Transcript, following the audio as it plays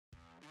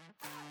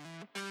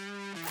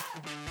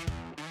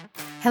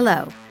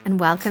Hello, and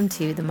welcome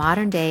to the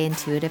Modern Day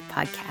Intuitive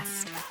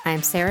Podcast. I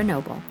am Sarah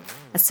Noble,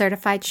 a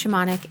certified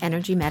shamanic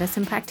energy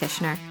medicine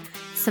practitioner,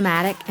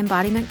 somatic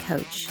embodiment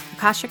coach,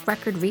 Akashic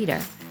record reader,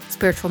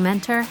 spiritual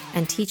mentor,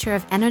 and teacher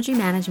of energy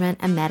management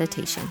and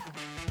meditation.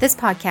 This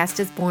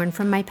podcast is born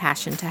from my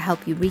passion to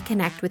help you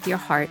reconnect with your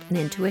heart and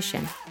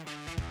intuition.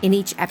 In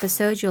each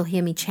episode, you'll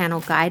hear me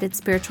channel guided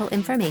spiritual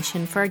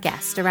information for a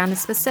guest around a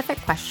specific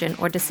question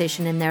or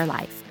decision in their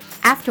life.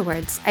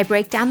 Afterwards, I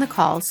break down the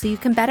call so you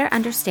can better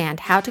understand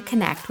how to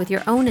connect with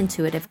your own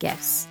intuitive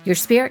gifts, your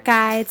spirit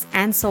guides,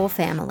 and soul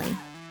family.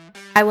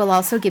 I will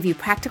also give you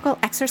practical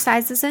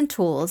exercises and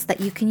tools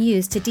that you can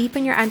use to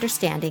deepen your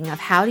understanding of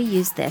how to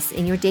use this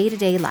in your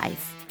day-to-day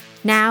life.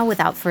 Now,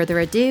 without further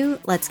ado,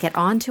 let's get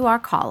on to our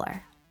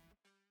caller.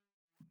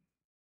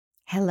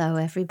 Hello,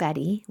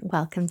 everybody.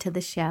 Welcome to the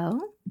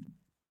show.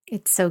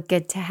 It's so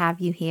good to have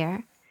you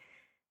here.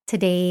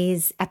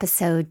 Today's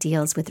episode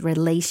deals with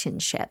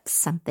relationships,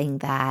 something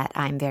that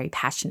I'm very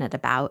passionate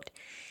about.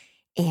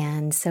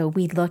 And so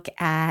we look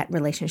at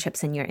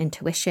relationships and your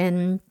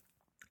intuition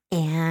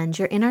and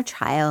your inner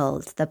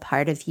child, the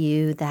part of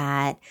you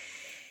that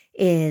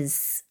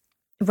is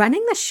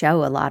running the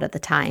show a lot of the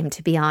time,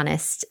 to be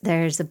honest.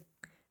 There's a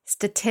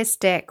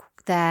statistic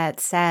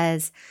that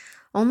says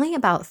only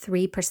about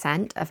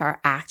 3% of our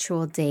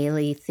actual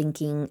daily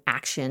thinking,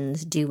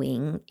 actions,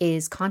 doing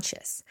is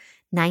conscious.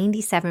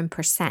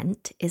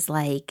 97% is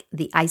like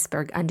the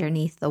iceberg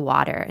underneath the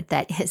water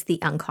that is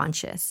the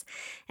unconscious.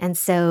 And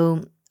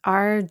so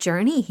our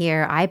journey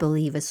here, I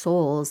believe, as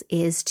souls,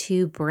 is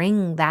to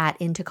bring that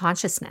into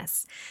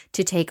consciousness,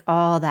 to take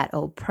all that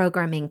old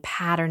programming,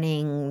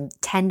 patterning,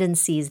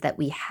 tendencies that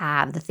we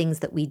have, the things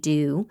that we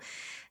do,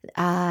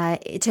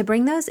 to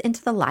bring those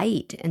into the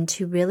light and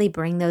to really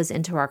bring those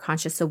into our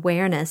conscious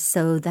awareness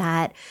so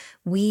that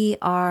we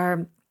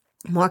are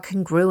more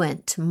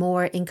congruent,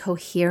 more in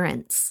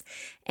coherence,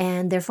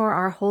 and therefore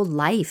our whole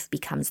life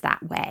becomes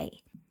that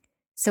way.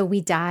 So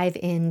we dive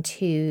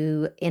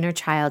into inner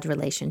child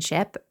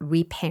relationship,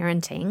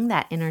 reparenting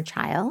that inner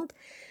child.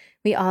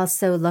 We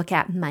also look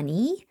at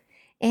money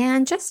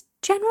and just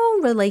general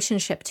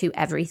relationship to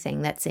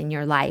everything that's in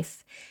your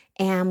life.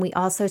 And we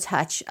also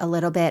touch a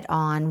little bit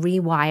on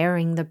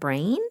rewiring the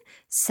brain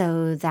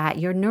so that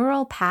your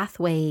neural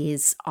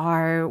pathways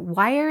are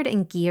wired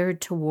and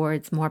geared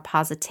towards more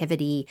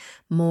positivity,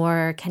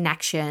 more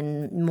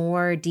connection,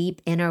 more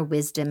deep inner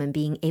wisdom, and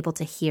being able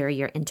to hear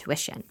your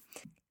intuition.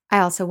 I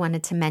also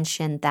wanted to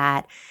mention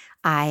that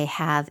I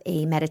have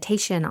a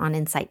meditation on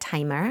Insight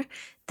Timer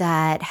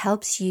that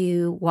helps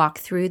you walk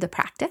through the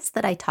practice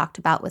that I talked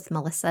about with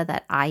Melissa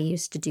that I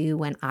used to do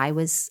when I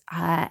was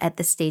at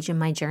this stage in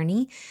my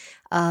journey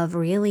of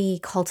really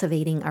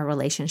cultivating a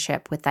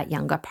relationship with that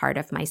younger part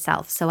of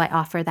myself. So I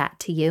offer that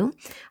to you.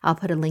 I'll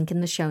put a link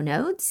in the show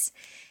notes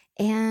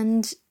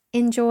and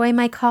enjoy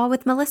my call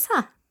with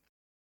Melissa.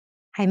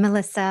 Hi,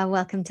 Melissa.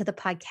 Welcome to the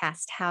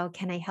podcast. How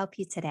can I help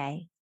you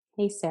today?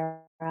 Hey,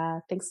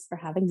 Sarah. Thanks for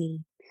having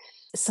me.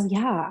 So,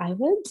 yeah, I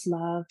would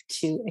love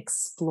to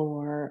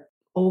explore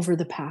over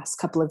the past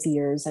couple of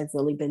years. I've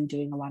really been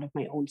doing a lot of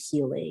my own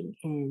healing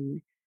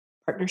in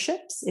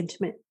partnerships,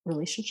 intimate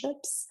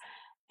relationships.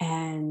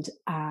 And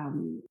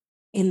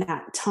in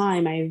that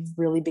time, I've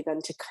really begun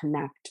to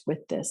connect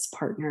with this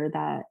partner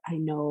that I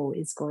know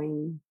is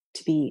going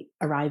to be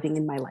arriving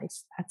in my life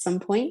at some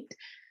point,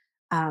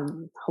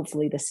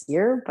 hopefully this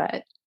year,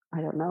 but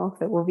I don't know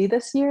if it will be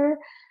this year.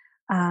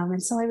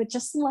 And so I would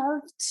just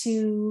love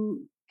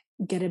to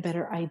get a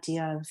better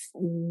idea of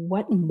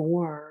what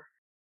more,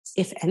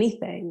 if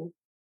anything,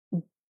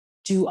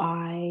 do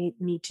I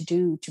need to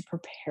do to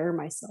prepare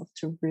myself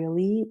to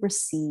really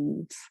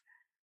receive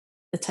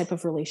the type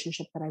of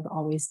relationship that I've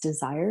always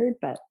desired,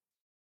 but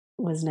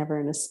was never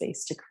in a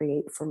space to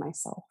create for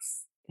myself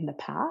in the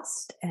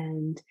past.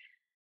 And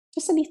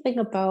just anything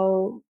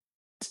about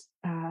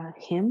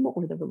him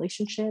or the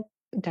relationship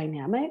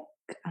dynamic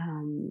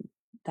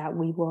that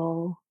we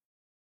will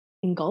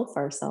engulf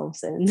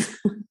ourselves in.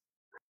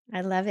 I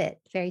love it.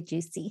 Very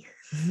juicy.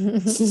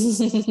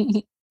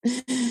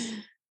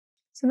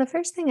 So the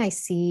first thing I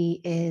see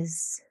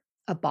is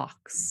a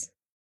box.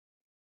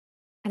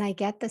 And I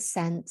get the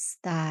sense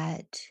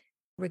that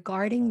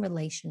regarding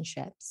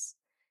relationships,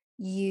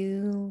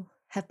 you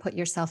have put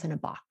yourself in a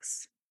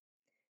box.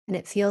 And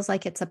it feels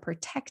like it's a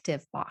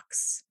protective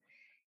box.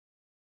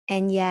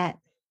 And yet,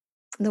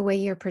 the way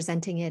you're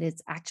presenting it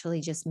is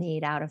actually just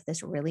made out of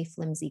this really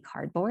flimsy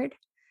cardboard.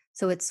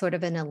 So it's sort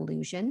of an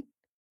illusion.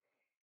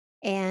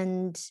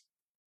 And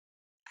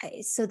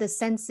so the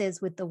sense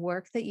is with the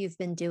work that you've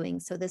been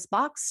doing. So this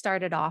box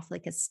started off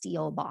like a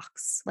steel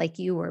box, like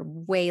you were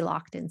way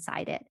locked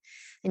inside it.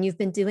 And you've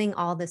been doing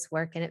all this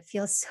work, and it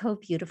feels so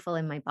beautiful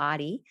in my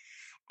body.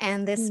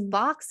 And this Mm.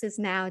 box is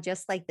now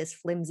just like this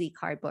flimsy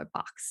cardboard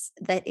box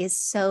that is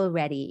so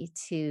ready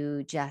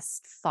to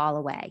just fall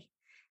away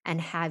and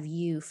have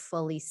you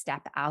fully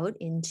step out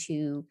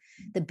into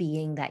the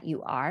being that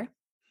you are.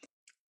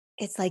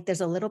 It's like there's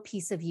a little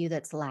piece of you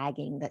that's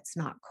lagging, that's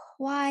not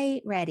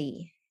quite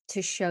ready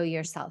to show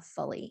yourself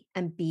fully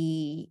and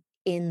be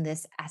in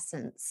this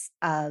essence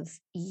of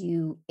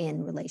you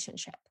in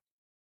relationship.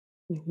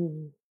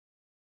 Mhm.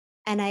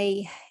 And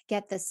I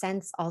get the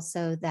sense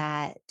also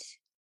that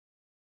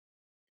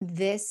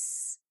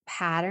this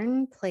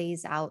pattern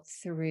plays out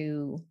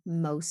through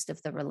most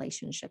of the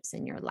relationships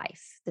in your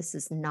life. This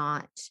is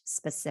not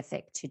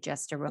specific to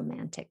just a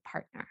romantic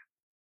partner.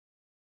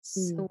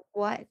 Mm. So,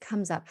 what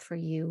comes up for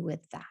you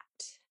with that?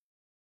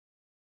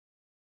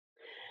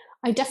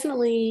 I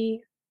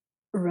definitely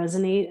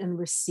resonate and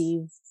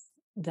receive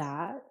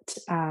that,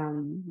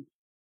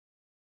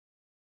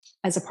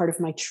 as a part of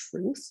my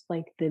truth,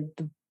 like the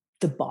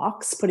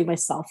box, putting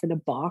myself in a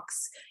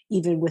box,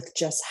 even with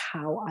just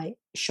how I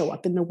show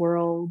up in the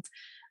world.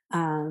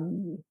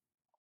 Um,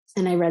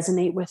 and I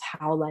resonate with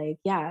how, like,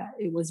 yeah,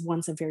 it was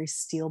once a very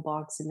steel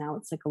box and now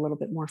it's like a little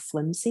bit more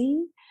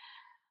flimsy.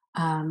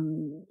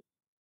 Um,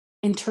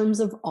 in terms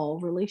of all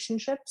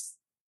relationships,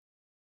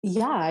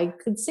 yeah, I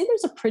could say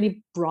there's a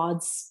pretty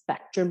broad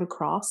spectrum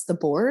across the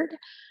board.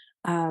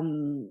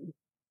 Um,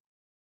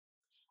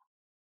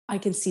 I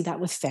can see that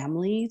with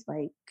family,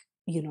 like,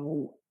 you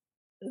know,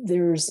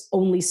 there's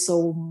only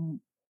so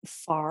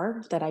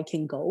far that I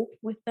can go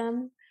with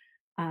them.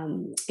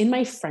 In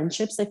my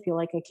friendships, I feel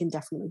like I can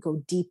definitely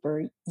go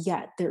deeper,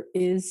 yet there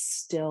is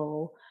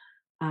still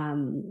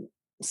um,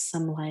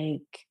 some,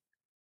 like,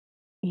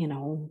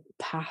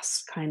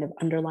 past kind of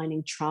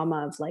underlining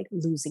trauma of like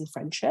losing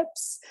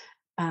friendships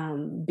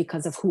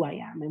because of who I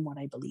am and what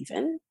I believe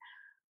in.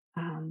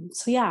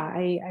 So yeah,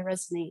 I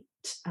resonate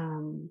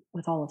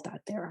with all of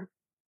that there.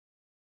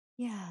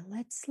 Yeah,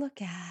 let's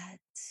look at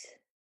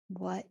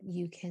what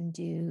you can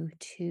do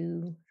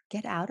to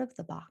get out of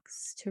the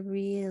box, to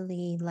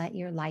really let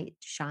your light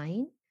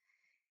shine.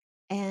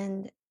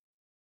 And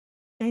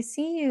I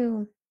see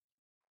you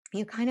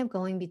kind of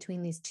going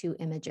between these two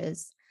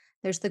images.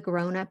 There's the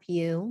grown-up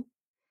you,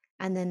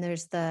 and then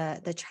there's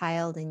the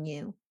child in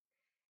you.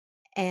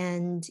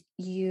 And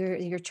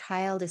your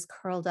child is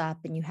curled up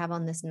and you have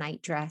on this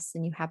night dress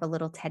and you have a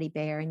little teddy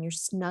bear and you're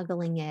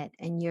snuggling it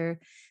and you're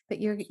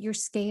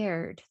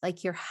scared,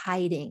 like you're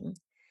hiding.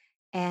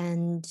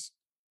 And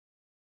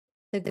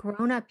the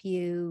grown-up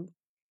you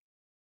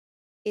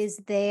is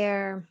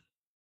there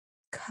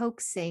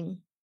coaxing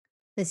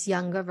this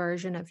younger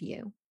version of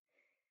you.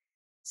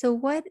 So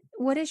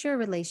what is your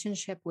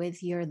relationship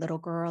with your little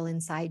girl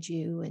inside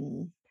you,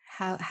 and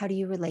how do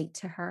you relate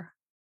to her?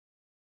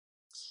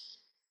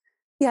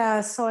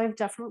 Yeah, so I've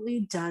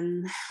definitely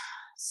done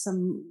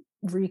some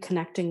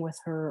reconnecting with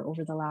her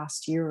over the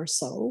last year or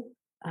so.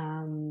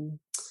 Um,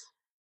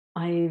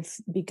 I've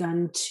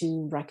begun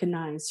to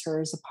recognize her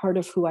as a part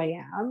of who I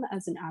am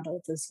as an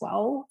adult as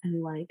well,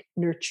 and like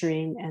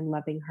nurturing and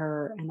loving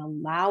her and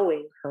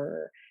allowing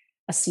her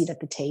a seat at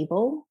the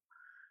table.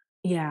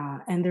 Yeah,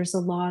 and there's a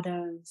lot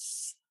of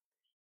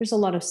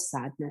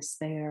sadness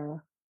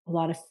there, a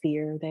lot of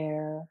fear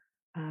there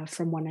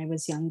from when I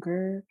was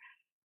younger.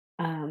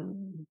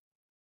 Um,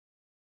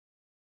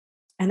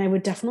 and I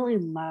would definitely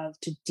love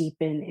to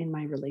deepen in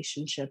my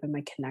relationship and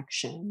my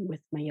connection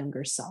with my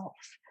younger self.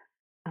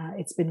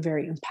 It's been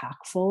very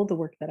impactful, the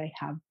work that I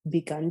have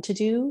begun to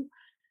do.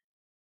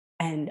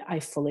 And I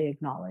fully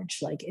acknowledge,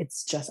 like,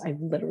 I've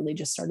literally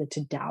just started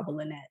to dabble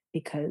in it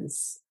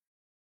because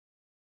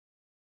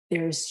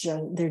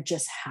there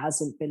just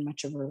hasn't been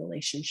much of a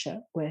relationship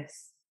with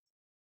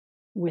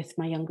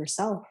my younger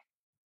self.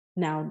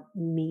 Now,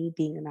 me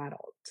being an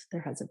adult,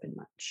 there hasn't been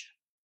much.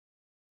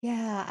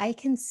 Yeah, I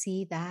can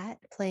see that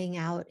playing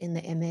out in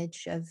the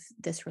image of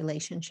this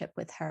relationship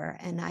with her.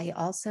 And I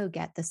also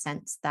get the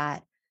sense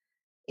that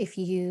if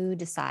you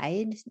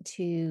decide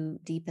to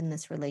deepen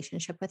this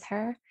relationship with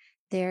her,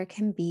 there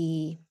can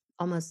be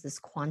almost this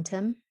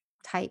quantum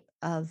type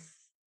of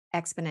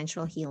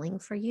exponential healing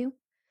for you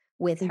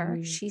with her.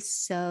 Mhm. She's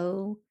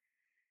so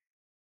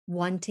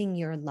wanting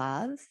your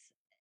love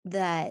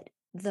that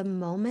the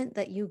moment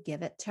that you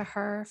give it to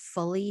her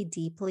fully,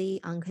 deeply,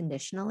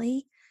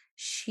 unconditionally,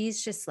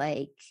 she's just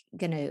like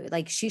gonna,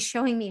 like, she's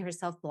showing me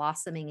herself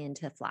blossoming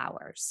into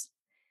flowers,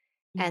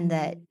 and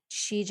that Mhm.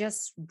 she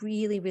just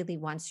really, really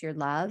wants your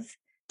love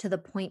to the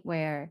point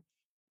where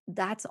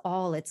that's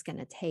all it's going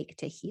to take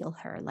to heal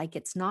her. Like,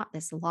 it's not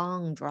this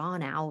long,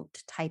 drawn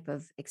out type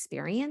of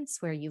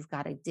experience where you've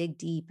got to dig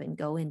deep and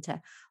go into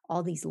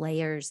all these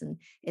layers. And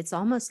it's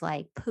almost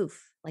like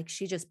poof, like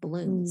she just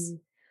blooms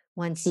Mm.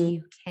 once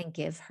you Mm. can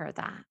give her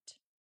that.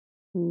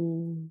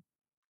 Mm.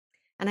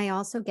 And I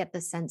also get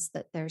the sense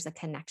that there's a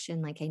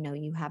connection. Like, I know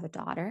you have a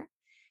daughter.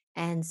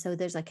 And so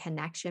there's a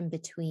connection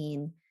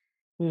between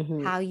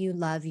Mhm. how you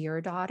love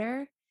your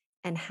daughter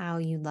and how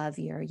you love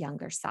your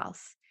younger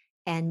self,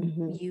 and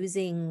Mhm.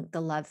 using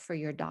the love for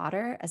your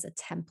daughter as a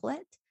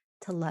template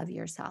to love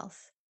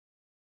yourself.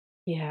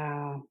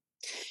 Yeah.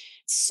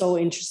 So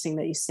interesting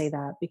that you say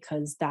that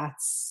because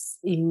that's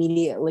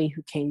immediately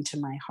who came to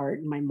my heart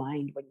and my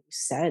mind when you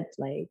said,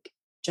 like,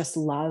 just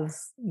love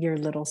your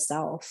little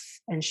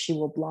self and she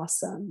will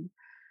blossom.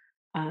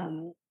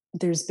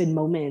 There's been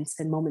moments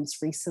and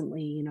moments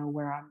recently,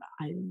 where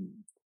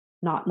I'm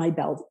not my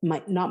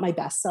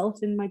best self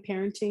in my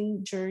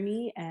parenting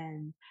journey.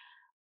 And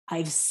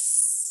I've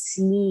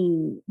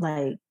seen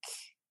like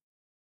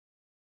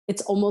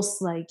it's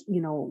almost like,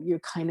 you're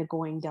kind of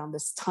going down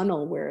this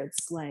tunnel where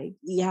it's like,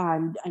 yeah,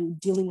 I'm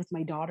dealing with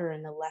my daughter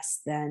in a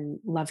less than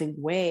loving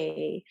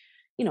way,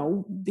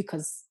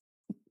 because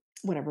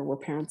whatever, we're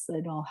parents, that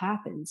it all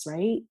happens,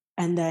 right?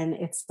 And then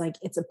it's like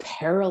it's a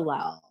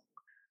parallel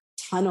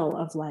tunnel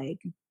of like,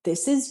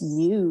 this is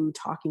you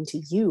talking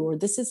to you, or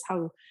this is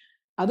how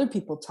other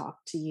people talk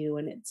to you.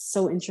 And it's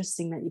so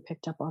interesting that you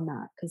picked up on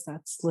that, because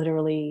that's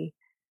literally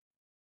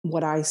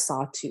what I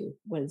saw too,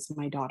 was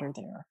my daughter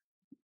there.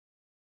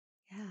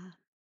 Yeah.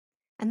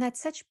 And that's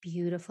such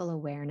beautiful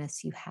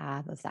awareness you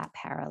have of that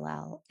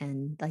parallel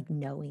and like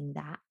knowing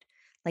that.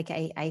 Like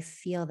I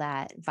feel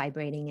that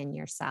vibrating in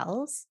your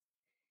cells.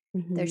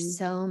 There's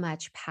Hmm. so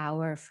much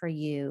power for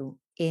you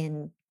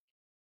in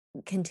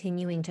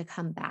continuing to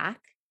come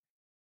back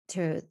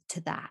to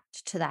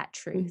that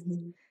truth,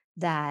 Hmm.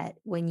 that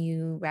when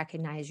you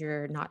recognize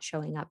you're not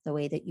showing up the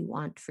way that you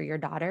want for your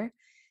daughter,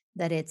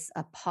 that it's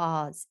a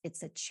pause,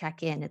 it's a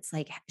check-in, it's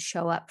like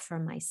show up for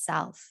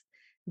myself,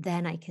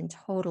 then I can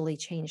totally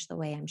change the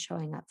way I'm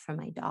showing up for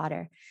my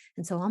daughter.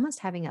 And so almost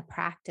having a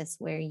practice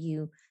where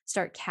you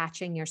start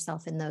catching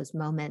yourself in those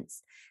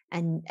moments,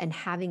 and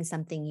having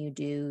something you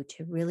do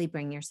to really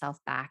bring yourself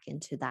back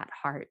into that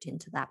heart,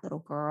 into that little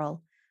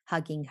girl,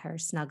 hugging her,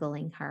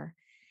 snuggling her,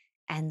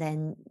 and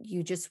then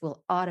you just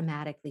will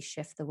automatically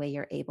shift the way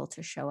you're able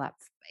to show up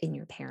in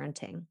your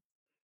parenting.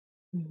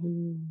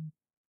 Hmm.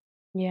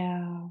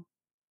 Yeah.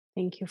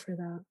 Thank you for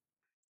that.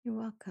 You're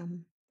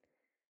welcome.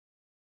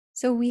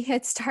 So we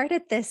had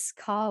started this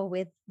call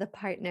with the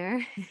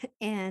partner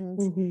and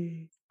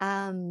Hmm.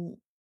 um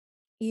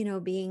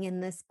being in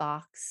this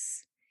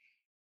box.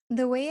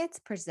 The way it's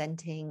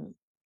presenting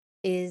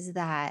is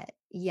that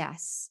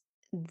yes,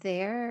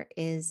 there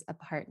is a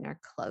partner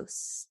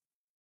close.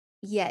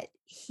 Yet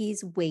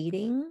he's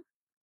waiting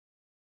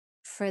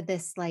for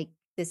this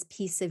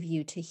piece of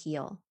you to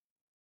heal.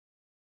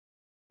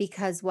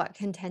 Because what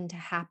can tend to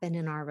happen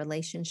in our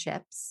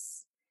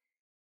relationships,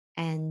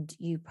 and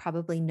you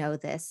probably know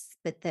this,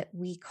 but that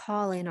we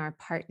call in our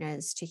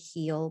partners to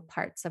heal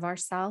parts of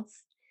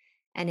ourselves.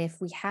 And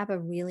if we have a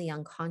really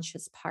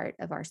unconscious part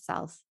of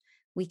ourselves,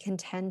 we can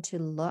tend to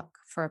look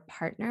for a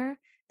partner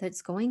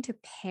that's going to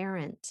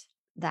parent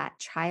that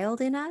child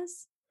in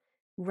us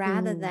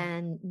rather Mm.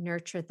 than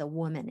nurture the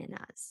woman in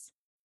us.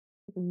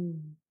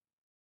 Mm.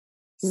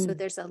 So Mm.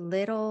 there's a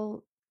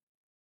little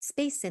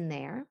space in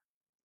there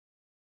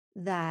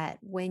that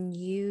when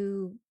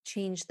you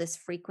change this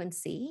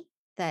frequency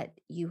that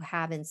you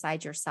have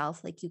inside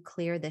yourself, like you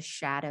clear the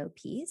shadow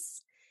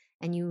piece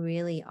and you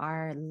really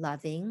are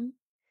loving,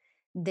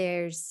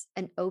 there's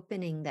an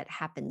opening that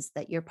happens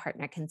that your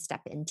partner can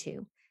step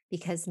into,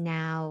 because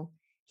now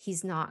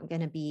he's not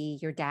going to be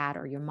your dad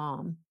or your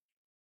mom.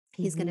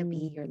 He's going to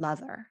be Mhm. your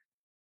lover.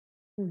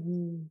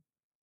 Mhm.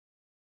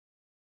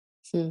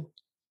 Hmm.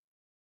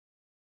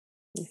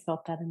 I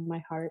felt that in my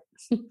heart.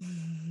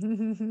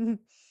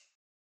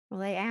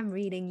 Well, I am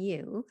reading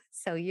you,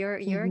 so you're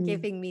Mhm.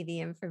 giving me the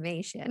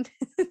information.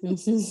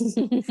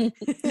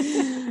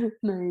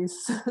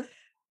 Nice.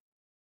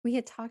 We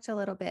had talked a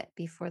little bit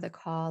before the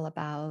call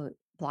about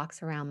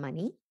blocks around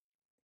money.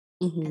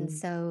 And Mhm.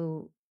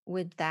 so,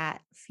 would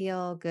that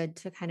feel good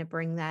to kind of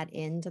bring that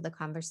into the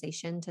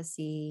conversation to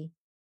see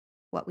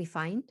what we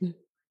find? Mm.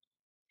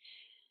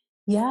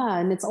 Yeah,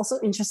 and it's also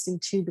interesting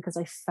too, because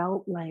I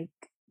felt like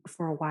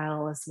for a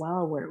while as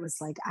well, where it was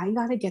like, I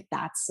gotta get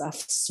that stuff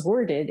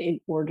sorted in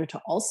order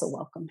to also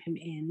welcome him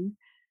in.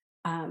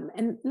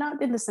 And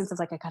not in the sense of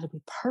like I gotta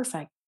be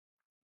perfect.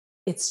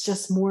 It's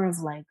just more of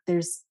like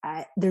there's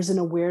an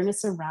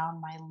awareness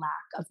around my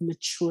lack of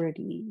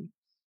maturity,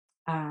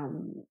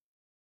 um,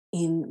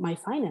 in my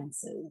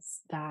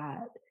finances,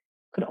 that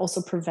could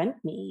also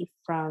prevent me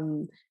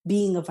from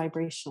being a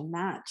vibrational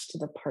match to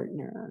the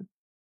partner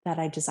that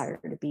I desire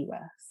to be with.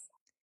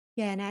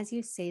 Yeah, and as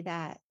you say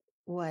that,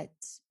 what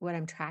what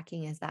I'm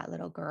tracking is that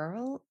little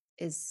girl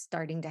is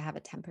starting to have a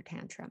temper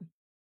tantrum.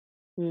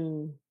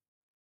 Mm.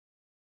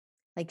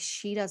 Like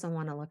she doesn't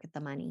want to look at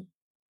the money.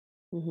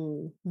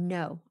 Hmm.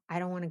 No, I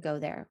don't want to go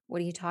there. What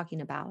are you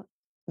talking about?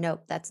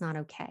 Nope, that's not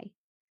okay.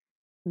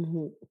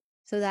 Hmm.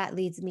 So that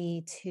leads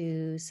me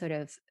to sort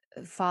of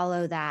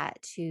follow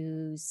that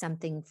to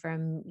something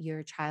from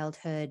your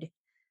childhood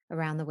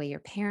around the way your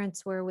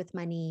parents were with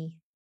money,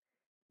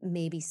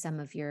 maybe some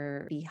of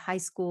your high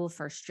school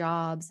first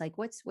jobs. Like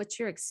what's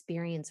your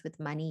experience with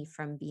money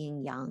from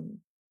being young?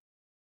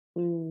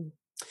 Mm.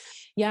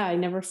 Yeah, I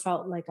never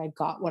felt like I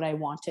got what I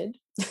wanted.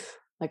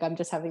 Like I'm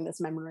just having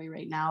this memory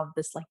right now of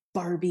this like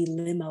Barbie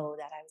limo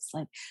that I was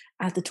like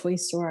at the toy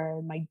store,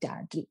 and my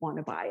dad didn't want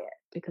to buy it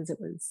because it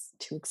was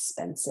too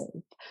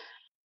expensive.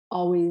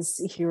 Always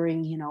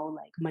hearing,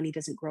 like money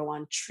doesn't grow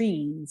on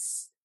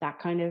trees, that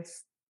kind of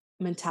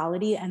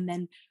mentality. And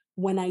then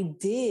when I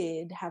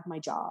did have my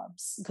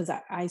jobs, because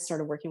I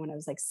started working when I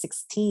was like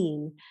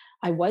 16,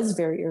 I was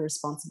very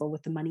irresponsible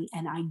with the money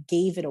and I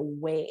gave it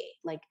away.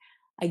 Like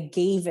I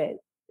gave it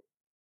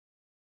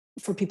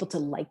for people to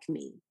like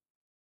me.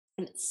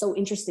 And it's so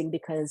interesting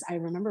because I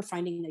remember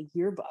finding a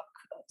yearbook,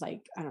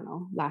 like, I don't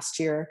know, last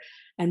year,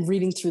 and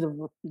reading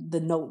through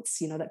the notes,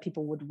 that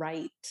people would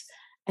write.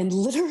 And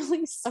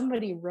literally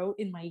somebody wrote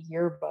in my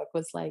yearbook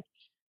was like,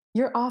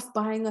 "You're off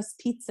buying us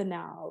pizza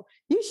now.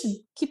 You should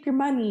keep your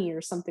money,"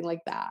 or something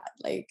like that.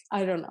 Like,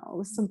 I don't know, it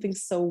was something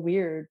so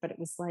weird, but it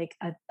was like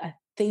a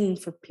thing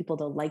for people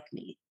to like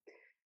me.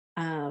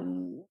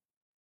 Um,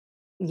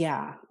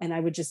 yeah, and I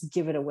would just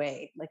give it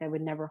away. Like, I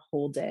would never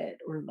hold it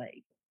or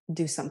like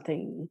do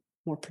something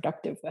more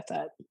productive with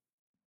it.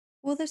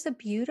 Well, there's a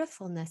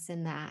beautifulness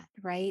in that,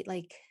 right?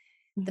 Like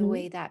the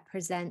way Mhm, that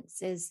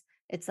presents is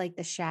it's like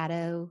the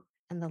shadow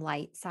and the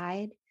light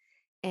side.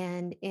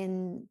 And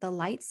in the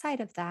light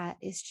side of that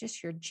is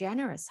just your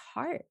generous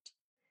heart.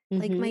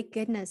 Like, my mhm,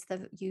 goodness,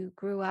 you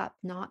grew up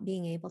not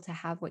being able to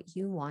have what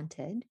you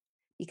wanted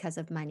because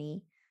of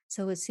money.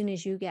 So as soon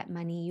as you get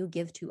money, you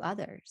give to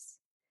others.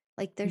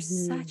 Like, there's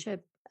mhm, such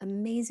a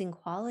amazing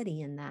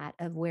quality in that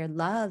of where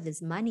love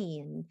is money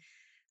and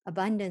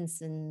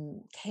abundance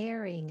and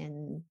caring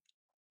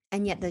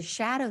and yet the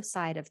shadow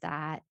side of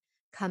that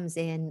comes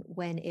in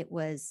when it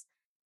was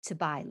to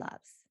buy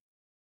love.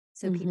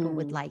 So people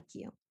would mhm, like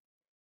you.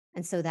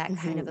 And so that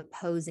kind of mhm,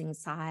 opposing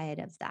side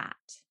of that.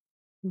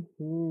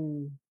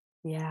 mhm.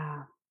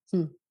 Yeah.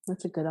 Hmm,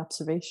 that's a good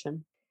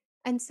observation.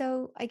 And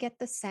so I get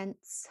the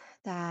sense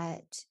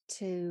that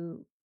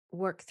to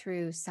work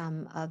through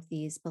some of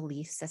these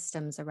belief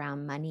systems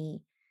around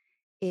money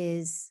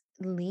is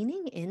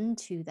leaning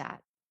into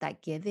that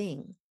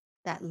giving,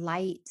 that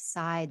light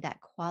side,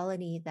 that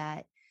quality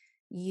that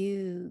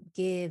you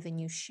give and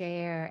you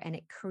share and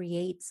it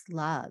creates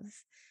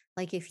love.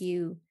 Like if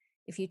you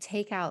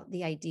take out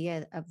the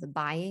idea of the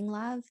buying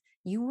love,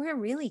 you were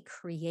really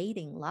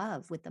creating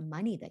love with the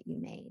money that you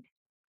made.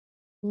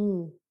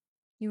 Mm,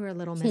 You were a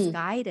little hmm,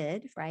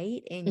 misguided,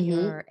 right, in mhm,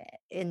 your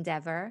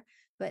endeavor,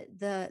 but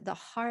the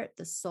heart,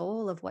 the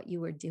soul of what you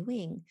were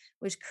doing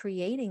was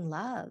creating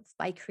love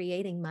by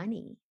creating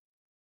money.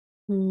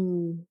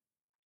 mm.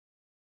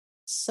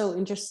 So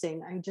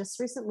interesting. I just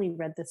recently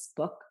read this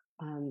book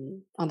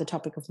on the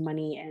topic of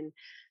money, and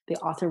the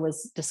author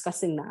was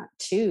discussing that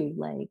too.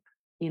 Like,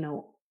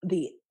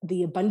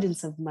 the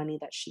abundance of money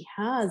that she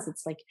has.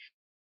 It's like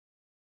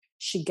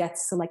she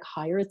gets to like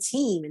hire a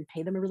team and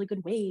pay them a really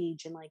good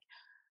wage, and like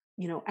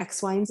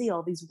X, Y, and Z,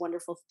 all these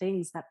wonderful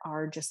things that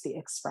are just the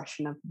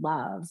expression of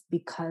love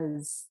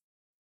because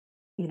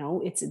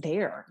it's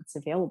there, it's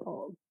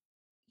available.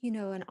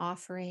 An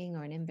offering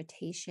or an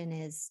invitation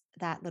is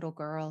that little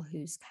girl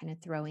who's kind of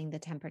throwing the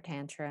temper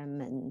tantrum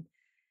and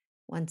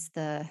wants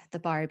the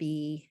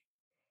Barbie.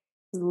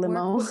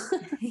 Work Limo. with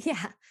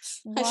yeah,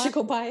 I should walk.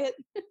 go buy it.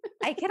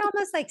 I could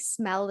almost like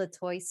smell the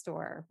toy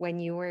store when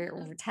you were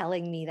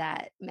telling me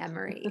that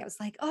memory. I was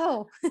like,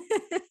 "Oh."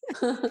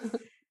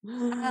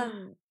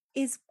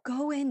 Is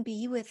go and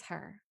be with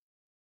her,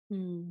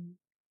 Mm,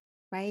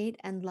 right?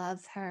 And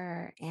love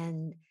her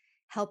and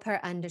help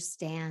her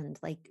understand,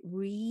 like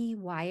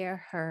rewire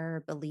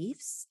her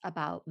beliefs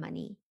about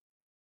money,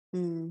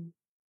 mm,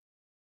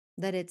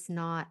 that it's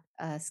not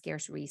a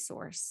scarce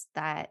resource,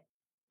 that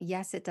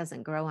yes, it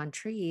doesn't grow on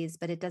trees,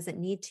 but it doesn't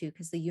need to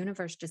because the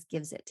universe just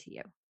gives it to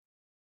you.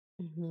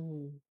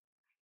 mhm.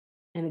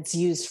 And it's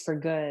used for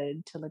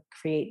good to like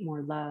create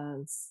more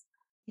love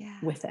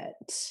Yeah. with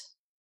it.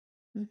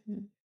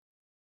 Mhm.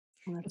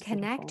 Oh, And that's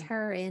connect beautiful.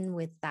 her in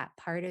with that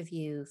part of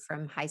you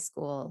from high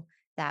school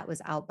that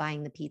was out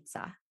buying the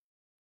pizza,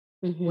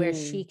 where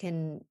she Hmm.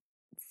 can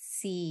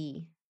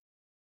see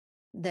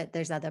that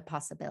there's other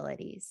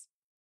possibilities.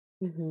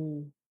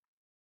 Hmm.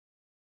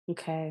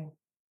 Okay,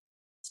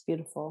 it's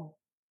beautiful.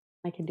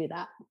 I can do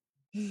that.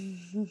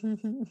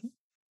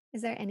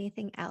 Is there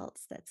anything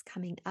else that's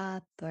coming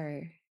up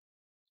or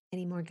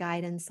any more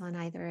guidance on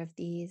either of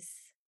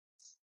these?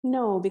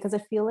 No, because I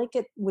feel like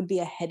it would be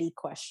a heady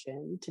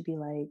question to be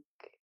like,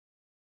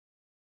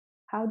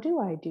 how do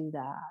I do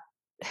that?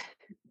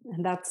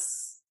 And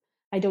that's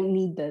I don't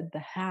need the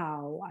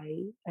how.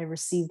 I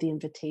receive the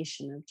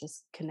invitation of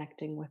just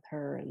connecting with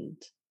her and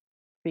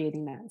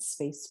creating that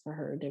space for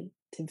her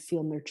to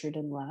feel nurtured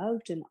and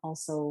loved, and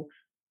also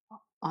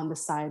on the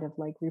side of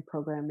like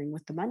reprogramming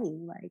with the money,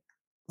 like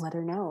let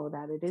her know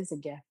that it is a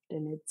gift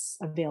and it's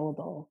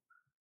available,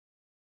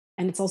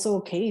 and it's also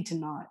okay to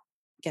not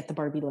get the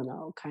Barbie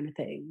limo kind of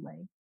thing.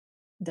 Like,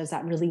 does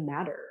that really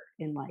matter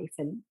in life?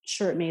 And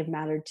sure, it may have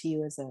mattered to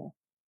you as a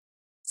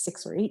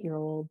 6 or 8 year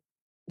old,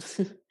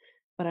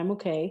 but I'm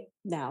okay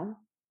now.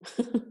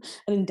 I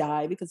didn't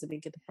die because I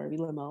didn't get the Barbie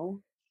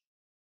limo.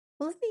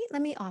 Well,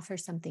 let me offer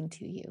something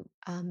to you,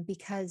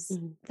 because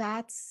Mhm.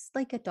 that's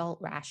like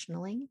adult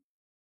rationaling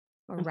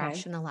or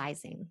Okay.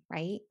 rationalizing,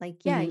 right?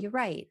 Like, yeah, Hmm. you're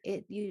right.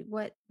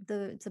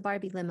 It's a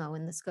Barbie limo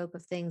in the scope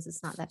of things.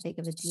 It's not that big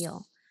of a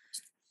deal,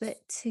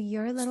 but to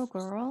your little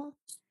girl,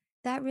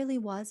 that really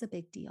was a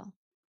big deal.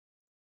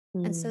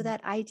 And so Mm.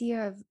 that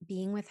idea of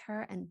being with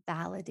her and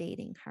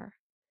validating her,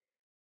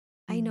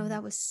 I know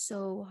that was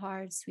so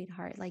hard,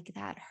 sweetheart. Like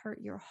that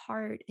hurt your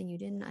heart, and you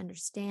didn't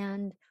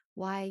understand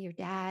why your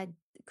dad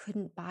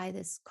couldn't buy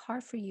this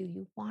car for you.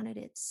 You wanted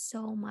it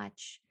so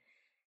much.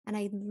 And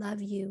I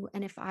love you.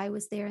 And if I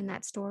was there in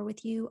that store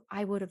with you,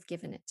 I would have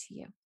given it to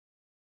you.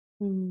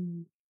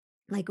 Mm.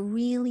 Like,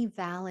 really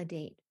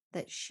validate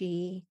that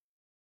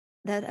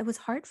it was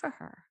hard for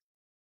her.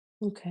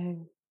 Okay.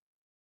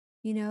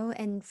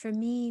 And for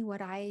me,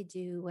 what I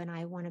do when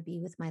I want to be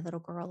with my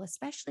little girl,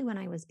 especially when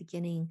I was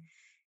beginning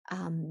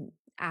um,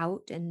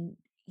 out and,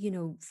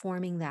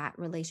 forming that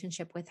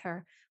relationship with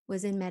her,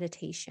 was in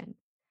meditation.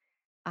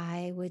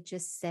 I would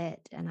just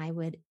sit and I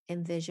would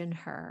envision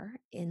her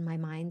in my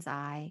mind's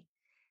eye,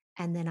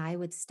 and then I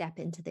would step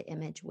into the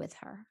image with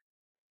her.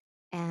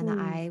 And Mm.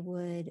 I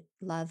would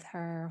love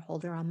her,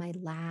 hold her on my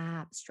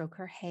lap, stroke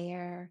her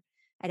hair.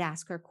 I'd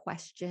ask her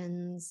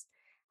questions.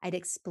 I'd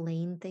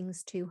explain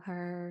things to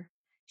her,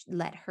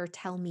 let her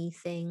tell me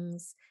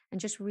things,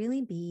 and just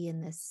really be in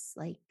this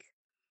like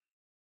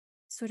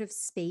sort of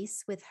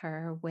space with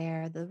her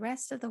where the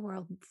rest of the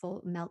world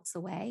melts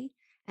away.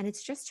 And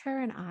it's just her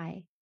and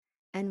I.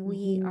 And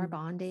we are Mhm.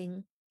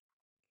 bonding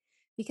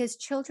because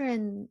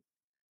children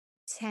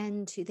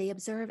they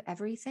observe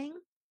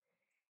everything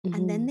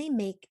and then Mhm. they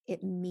make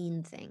it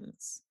mean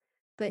things.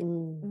 But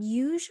Mm.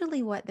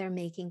 usually, what they're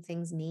making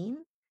things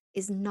mean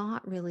is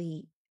not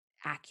really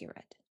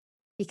accurate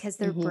because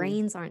their Mhm.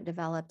 brains aren't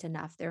developed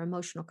enough, their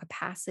emotional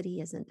capacity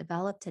isn't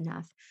developed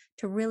enough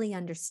to really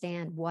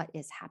understand what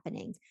is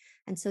happening.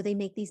 And so they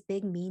make these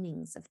big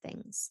meanings of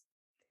things.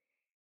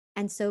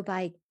 And so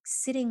by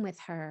sitting with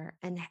her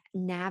and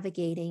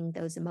navigating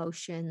those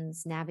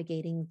emotions,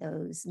 navigating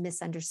those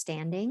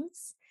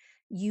misunderstandings,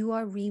 you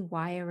are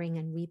rewiring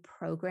and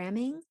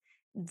reprogramming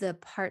the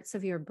parts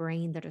of your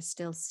brain that are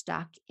still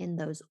stuck in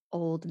those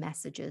old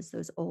messages,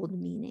 those old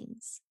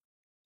meanings.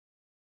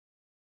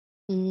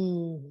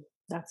 Mm.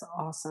 That's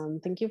awesome.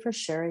 Thank you for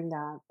sharing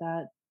that.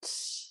 That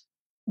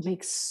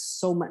makes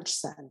so much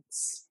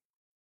sense.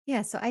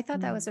 Yeah, so I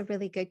thought that was Mm. a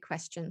really good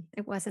question.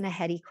 It wasn't a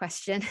heady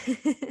question.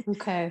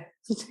 Okay.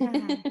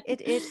 Yeah,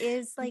 it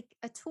is like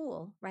a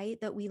tool, right,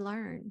 that we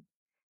learn.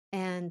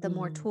 And the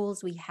more Mm.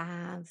 tools we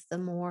have, the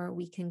more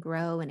we can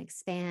grow and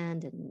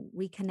expand and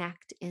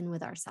reconnect in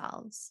with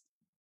ourselves.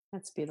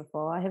 That's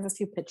beautiful. I have a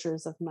few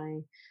pictures of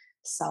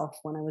myself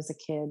when I was a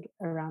kid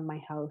around my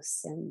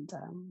house, and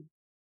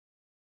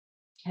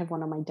I have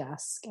one on my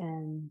desk,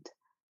 and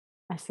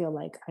I feel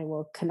like I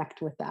will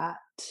connect with that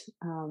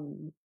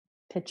um,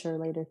 picture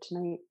later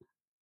tonight.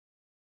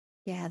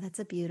 Yeah, that's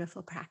a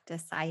beautiful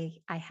practice.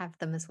 I have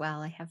them as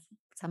well. I have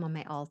some on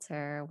my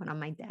altar, one on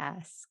my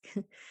desk,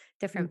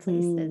 different Hmm.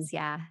 places.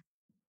 Yeah.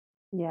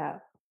 Yeah,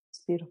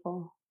 it's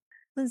beautiful.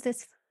 Does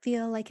this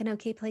feel like an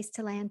okay place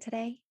to land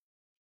today?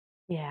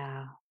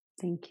 Yeah,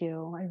 thank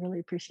you. I really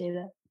appreciate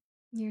it.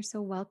 You're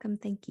so welcome.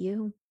 Thank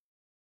you.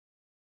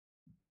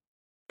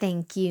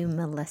 Thank you,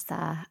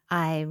 Melissa.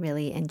 I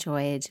really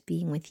enjoyed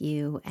being with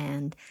you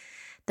and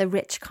the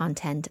rich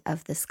content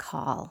of this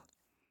call.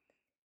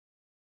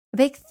 A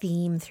big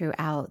theme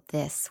throughout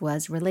this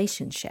was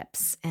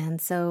relationships.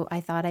 And so I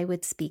thought I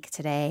would speak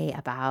today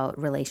about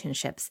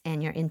relationships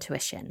and your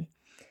intuition.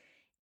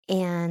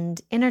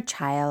 And inner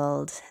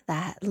child,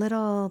 that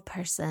little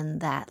person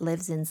that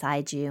lives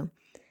inside you,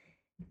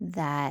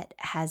 that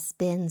has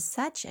been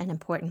such an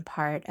important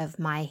part of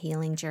my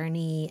healing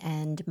journey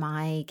and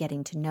my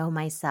getting to know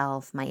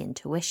myself, my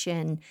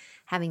intuition,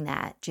 having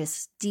that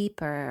just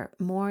deeper,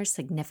 more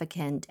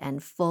significant,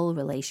 and full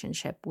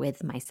relationship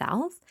with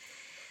myself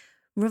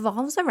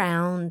revolves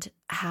around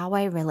how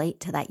I relate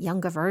to that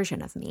younger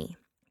version of me.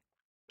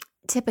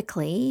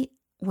 Typically,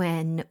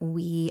 when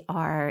we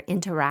are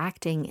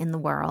interacting in the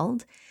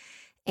world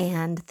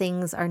and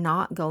things are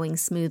not going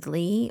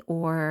smoothly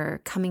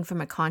or coming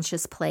from a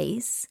conscious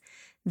place,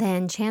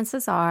 then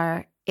chances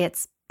are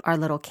it's our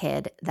little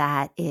kid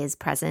that is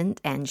present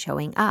and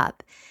showing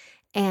up.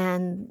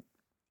 And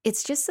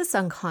it's just this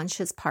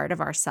unconscious part of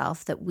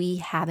ourself that we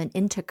haven't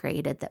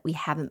integrated, that we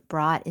haven't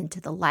brought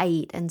into the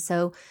light. And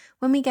so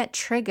when we get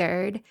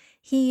triggered,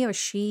 he or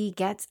she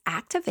gets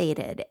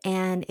activated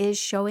and is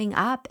showing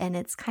up. And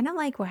it's kind of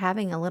like we're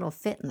having a little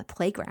fit in the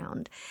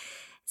playground.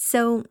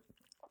 So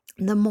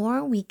the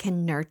more we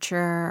can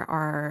nurture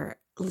our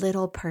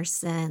little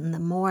person, the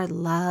more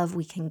love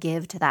we can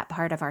give to that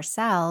part of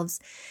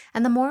ourselves,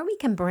 and the more we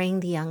can bring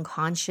the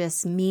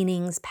unconscious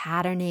meanings,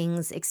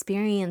 patternings,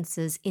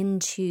 experiences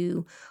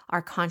into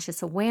our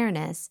conscious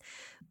awareness,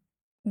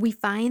 we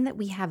find that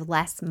we have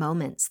less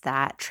moments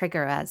that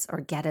trigger us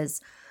or get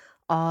us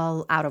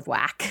all out of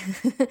whack.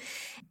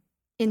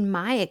 In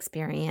my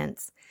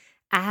experience,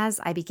 as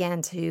I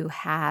began to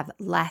have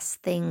less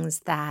things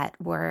that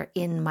were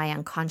in my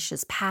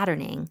unconscious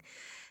patterning,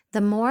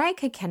 the more I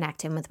could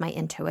connect in with my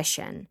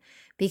intuition.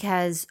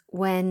 Because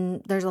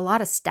when there's a lot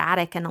of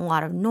static and a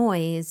lot of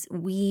noise,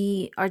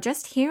 we are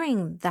just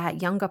hearing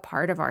that younger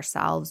part of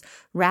ourselves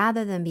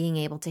rather than being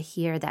able to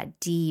hear that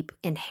deep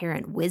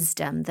inherent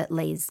wisdom that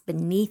lays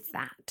beneath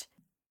that.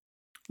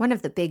 One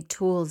of the big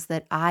tools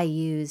that I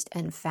used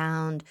and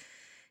found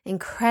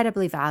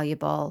incredibly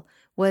valuable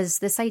was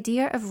this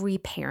idea of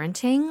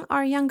reparenting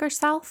our younger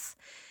self.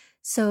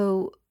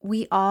 So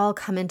we all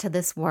come into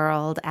this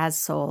world as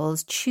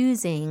souls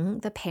choosing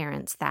the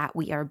parents that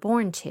we are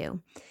born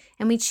to.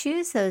 And we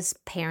choose those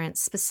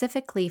parents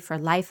specifically for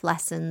life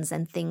lessons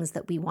and things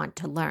that we want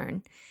to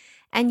learn.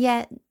 And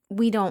yet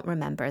we don't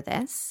remember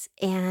this.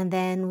 And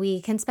then we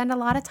can spend a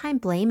lot of time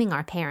blaming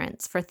our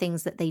parents for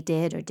things that they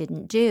did or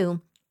didn't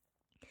do.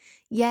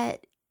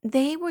 Yet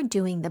they were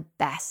doing the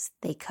best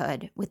they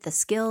could with the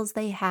skills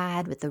they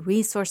had, with the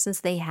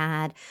resources they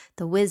had,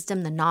 the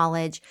wisdom, the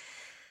knowledge.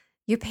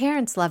 Your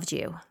parents loved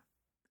you.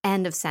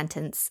 End of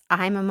sentence.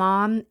 I'm a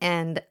mom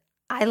and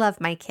I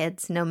love my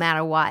kids no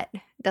matter what.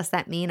 Does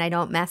that mean I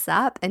don't mess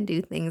up and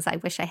do things I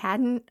wish I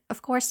hadn't?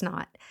 Of course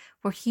not.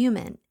 We're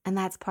human, and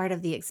that's part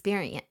of the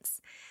experience.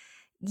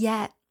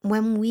 Yet,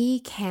 when we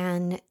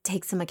can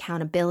take some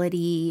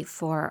accountability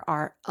for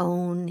our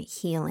own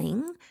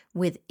healing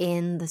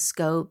within the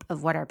scope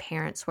of what our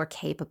parents were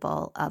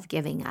capable of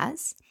giving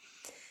us,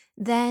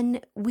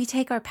 then we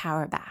take our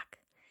power back.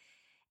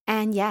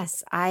 And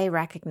yes, I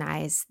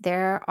recognize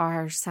there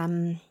are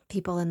some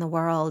people in the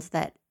world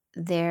that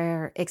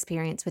their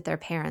experience with their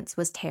parents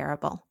was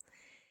terrible.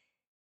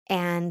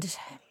 And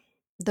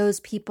those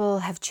people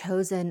have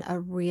chosen a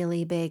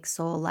really big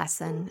soul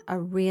lesson, a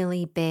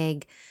really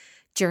big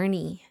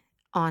journey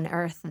on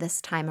earth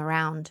this time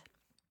around.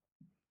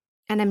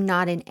 And I'm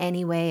not in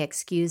any way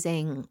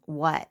excusing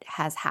what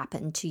has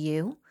happened to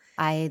you.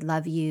 I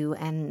love you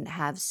and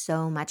have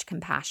so much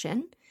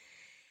compassion.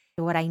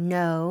 What I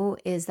know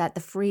is that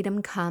the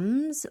freedom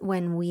comes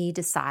when we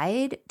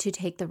decide to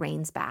take the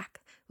reins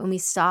back, when we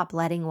stop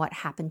letting what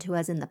happened to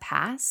us in the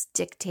past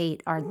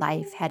dictate our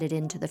life headed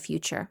into the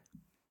future.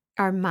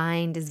 Our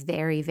mind is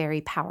very,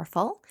 very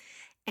powerful,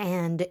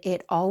 and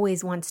it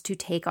always wants to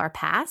take our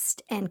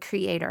past and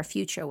create our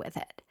future with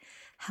it.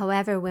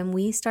 However, when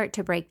we start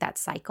to break that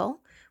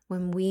cycle,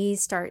 when we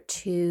start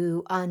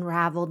to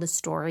unravel the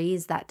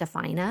stories that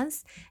define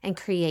us and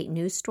create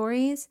new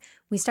stories,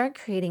 we start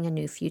creating a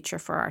new future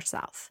for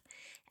ourselves.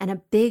 And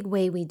a big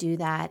way we do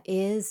that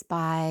is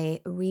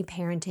by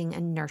reparenting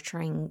and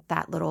nurturing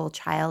that little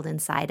child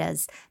inside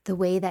us the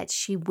way that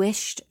she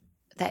wished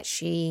that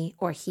she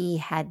or he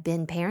had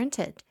been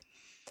parented.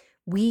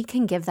 We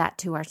can give that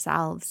to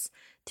ourselves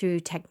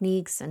through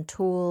techniques and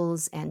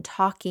tools and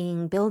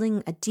talking,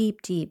 building a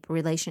deep, deep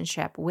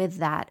relationship with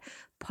that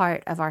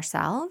part of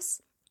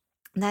ourselves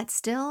that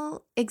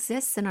still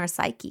exists in our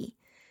psyche.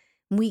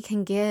 We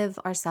can give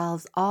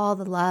ourselves all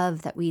the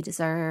love that we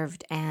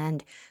deserved,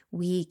 and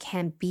we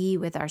can be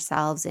with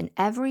ourselves in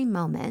every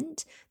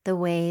moment the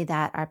way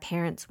that our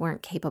parents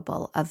weren't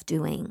capable of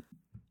doing.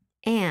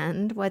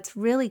 And what's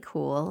really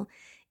cool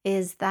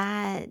is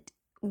that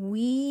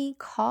we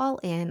call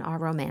in our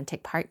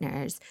romantic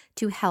partners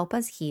to help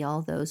us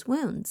heal those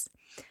wounds,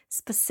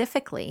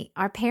 specifically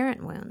our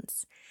parent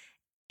wounds.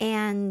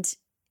 And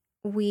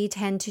we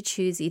tend to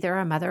choose either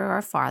our mother or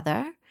our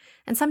father,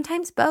 and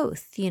sometimes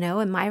both. You know,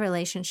 in my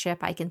relationship,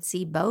 I can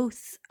see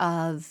both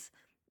of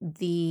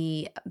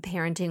the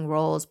parenting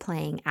roles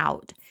playing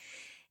out.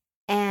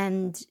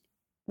 And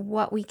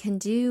what we can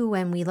do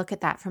when we look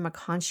at that from a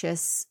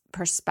conscious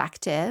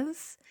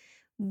perspective,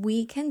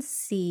 we can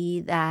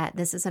see that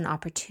this is an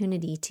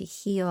opportunity to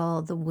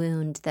heal the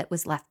wound that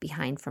was left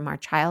behind from our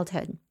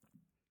childhood.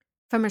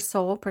 From a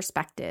soul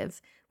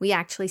perspective, we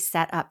actually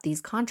set up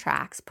these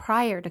contracts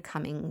prior to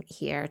coming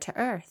here to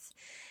earth.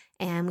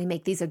 And we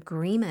make these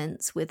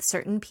agreements with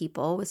certain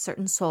people, with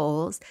certain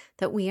souls,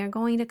 that we are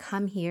going to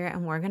come here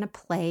and we're going to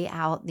play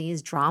out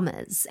these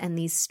dramas and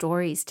these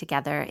stories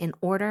together in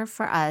order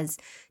for us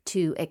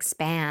to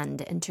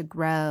expand and to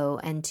grow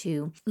and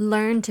to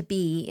learn to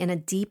be in a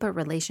deeper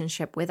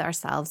relationship with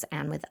ourselves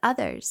and with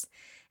others.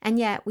 And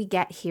yet we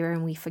get here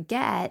and we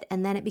forget,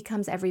 and then it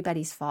becomes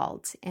everybody's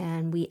fault.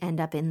 And we end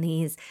up in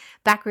these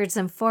backwards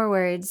and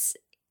forwards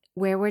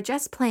where we're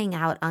just playing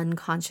out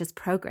unconscious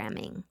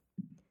programming.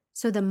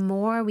 So the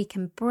more we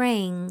can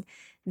bring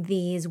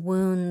these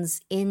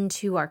wounds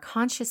into our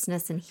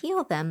consciousness and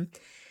heal them,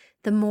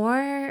 the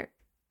more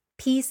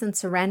peace and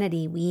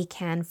serenity we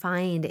can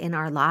find in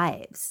our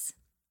lives.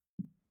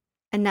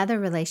 Another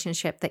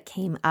relationship that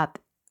came up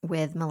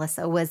with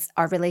Melissa was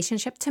our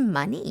relationship to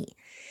money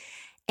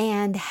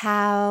and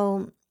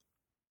how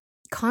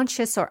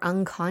conscious or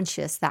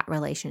unconscious that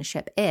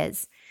relationship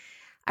is.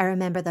 I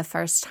remember the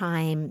first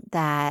time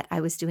that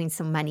I was doing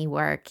some money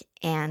work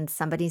and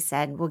somebody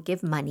said, well,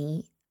 give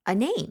money a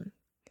name.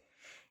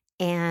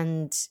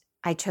 And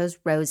I chose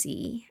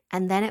Rosie.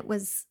 And then it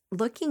was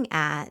looking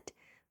at,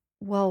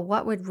 well,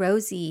 what would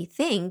Rosie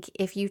think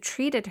if you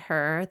treated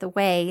her the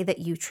way that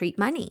you treat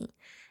money?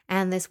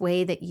 And this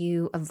way that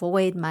you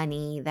avoid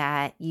money,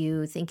 that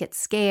you think it's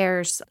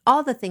scarce,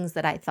 all the things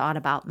that I thought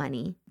about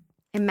money.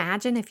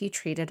 Imagine if you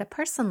treated a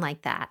person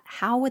like that.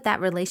 How would that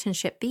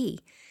relationship be?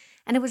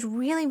 And it was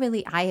really,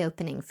 really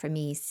eye-opening for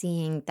me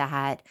seeing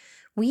that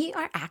we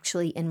are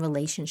actually in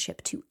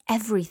relationship to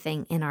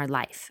everything in our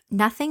life.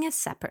 Nothing is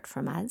separate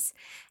from us.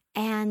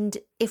 And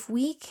if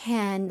we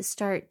can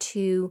start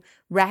to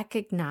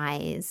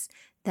recognize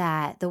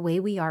that the way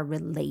we are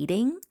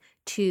relating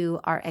to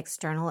our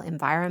external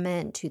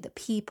environment, to the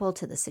people,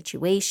 to the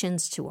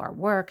situations, to our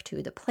work,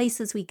 to the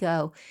places we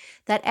go,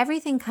 that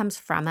everything comes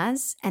from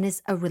us and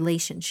is a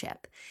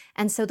relationship.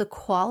 And so the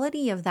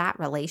quality of that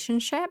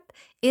relationship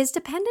is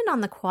dependent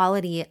on the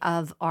quality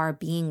of our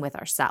being with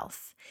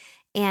ourselves.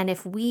 And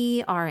if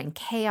we are in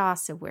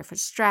chaos, if we're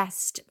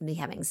stressed, we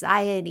have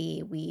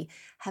anxiety, we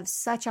have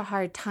such a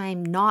hard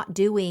time not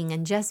doing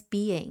and just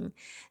being,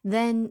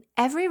 then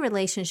every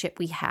relationship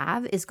we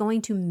have is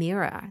going to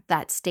mirror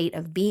that state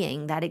of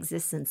being that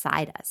exists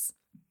inside us.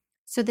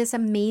 So this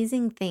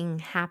amazing thing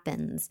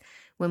happens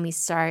when we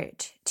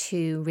start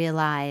to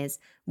realize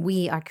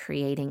we are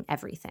creating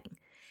everything.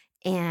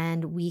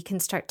 And we can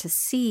start to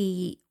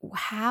see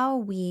how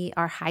we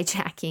are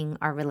hijacking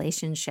our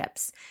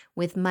relationships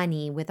with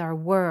money, with our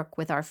work,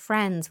 with our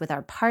friends, with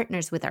our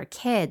partners, with our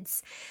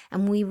kids.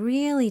 And we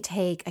really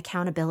take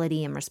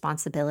accountability and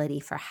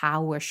responsibility for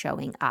how we're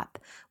showing up.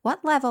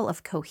 What level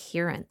of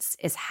coherence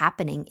is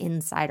happening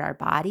inside our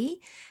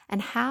body?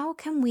 And how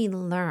can we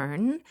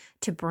learn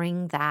to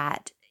bring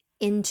that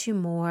into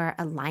more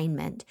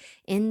alignment,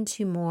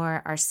 into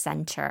more our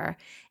center,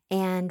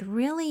 and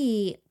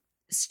really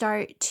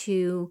start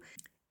to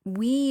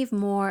weave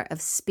more of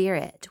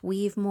spirit,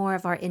 weave more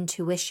of our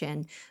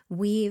intuition,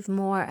 weave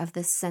more of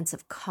this sense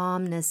of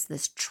calmness,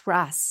 this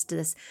trust,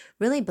 this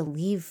really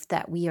belief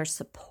that we are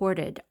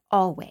supported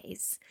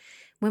always.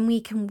 When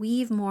we can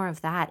weave more of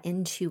that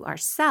into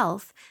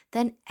ourself,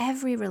 then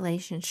every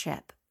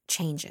relationship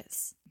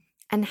changes.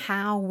 And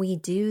how we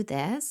do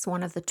this,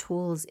 one of the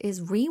tools is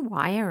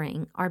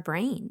rewiring our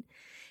brain.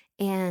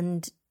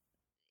 And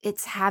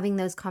it's having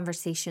those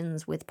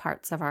conversations with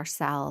parts of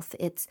ourself.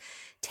 It's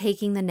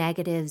taking the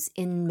negatives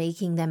and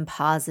making them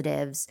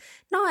positives,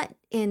 not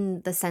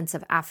in the sense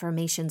of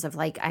affirmations of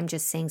like, I'm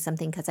just saying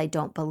something because I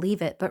don't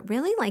believe it, but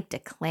really like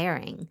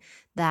declaring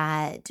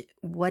that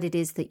what it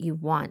is that you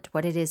want,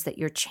 what it is that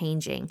you're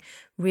changing,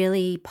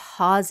 really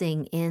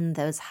pausing in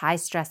those high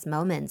stress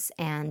moments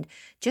and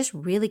just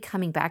really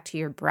coming back to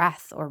your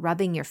breath or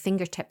rubbing your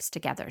fingertips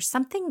together,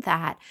 something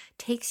that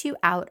takes you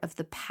out of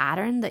the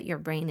pattern that your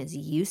brain is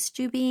used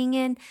to being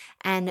in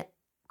and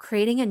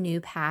creating a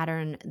new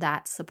pattern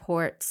that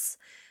supports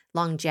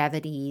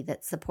longevity,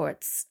 that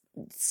supports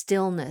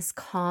stillness,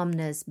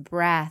 calmness,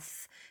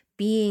 breath,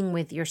 being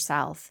with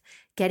yourself,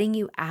 getting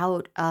you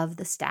out of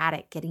the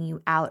static, getting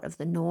you out of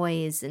the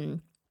noise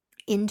and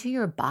into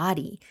your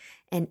body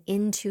and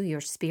into your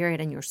spirit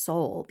and your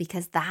soul,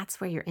 because that's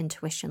where your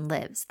intuition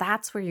lives.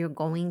 That's where you're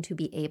going to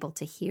be able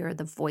to hear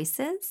the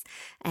voices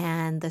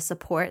and the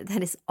support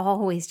that is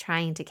always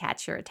trying to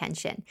catch your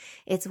attention.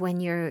 It's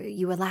when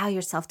you allow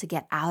yourself to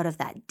get out of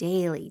that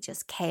daily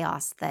just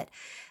chaos that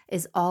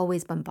is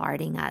always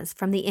bombarding us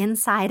from the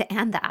inside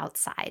and the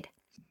outside.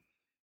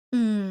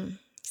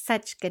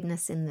 Such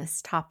goodness in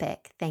this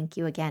topic. Thank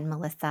you again,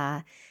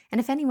 Melissa. And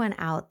if anyone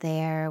out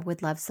there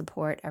would love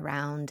support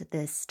around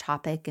this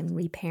topic and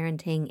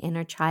reparenting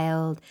inner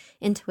child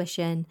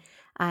intuition,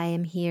 I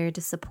am here to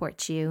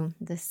support you.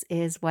 This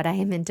is what I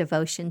am in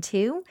devotion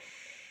to.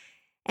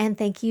 And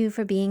thank you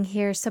for being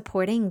here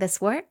supporting this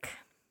work.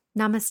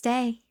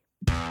 Namaste.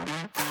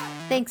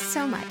 Thanks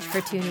so much for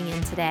tuning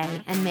in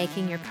today and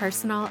making your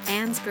personal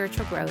and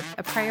spiritual growth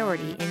a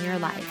priority in your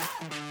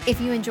life.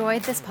 If you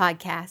enjoyed this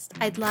podcast,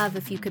 I'd love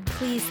if you could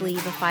please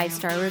leave a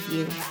 5-star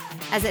review,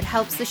 as it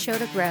helps the show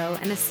to grow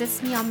and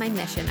assists me on my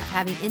mission of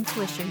having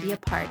intuition be a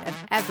part of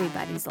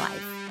everybody's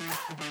life.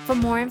 For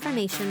more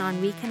information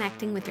on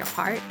reconnecting with your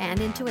heart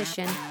and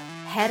intuition,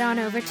 head on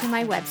over to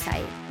my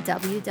website,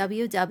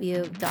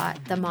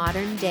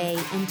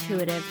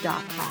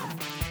 www.themoderndayintuitive.com,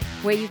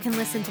 where you can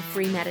listen to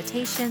free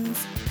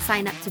meditations,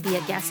 sign up to be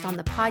a guest on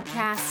the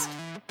podcast,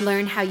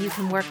 learn how you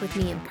can work with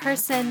me in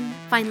person,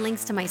 find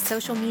links to my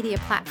social media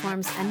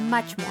platforms, and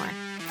much more.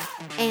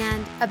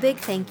 And a big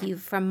thank you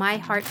from my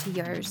heart to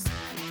yours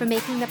for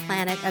making the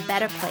planet a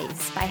better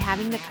place by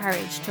having the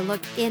courage to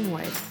look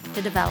inward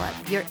to develop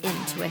your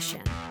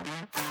intuition.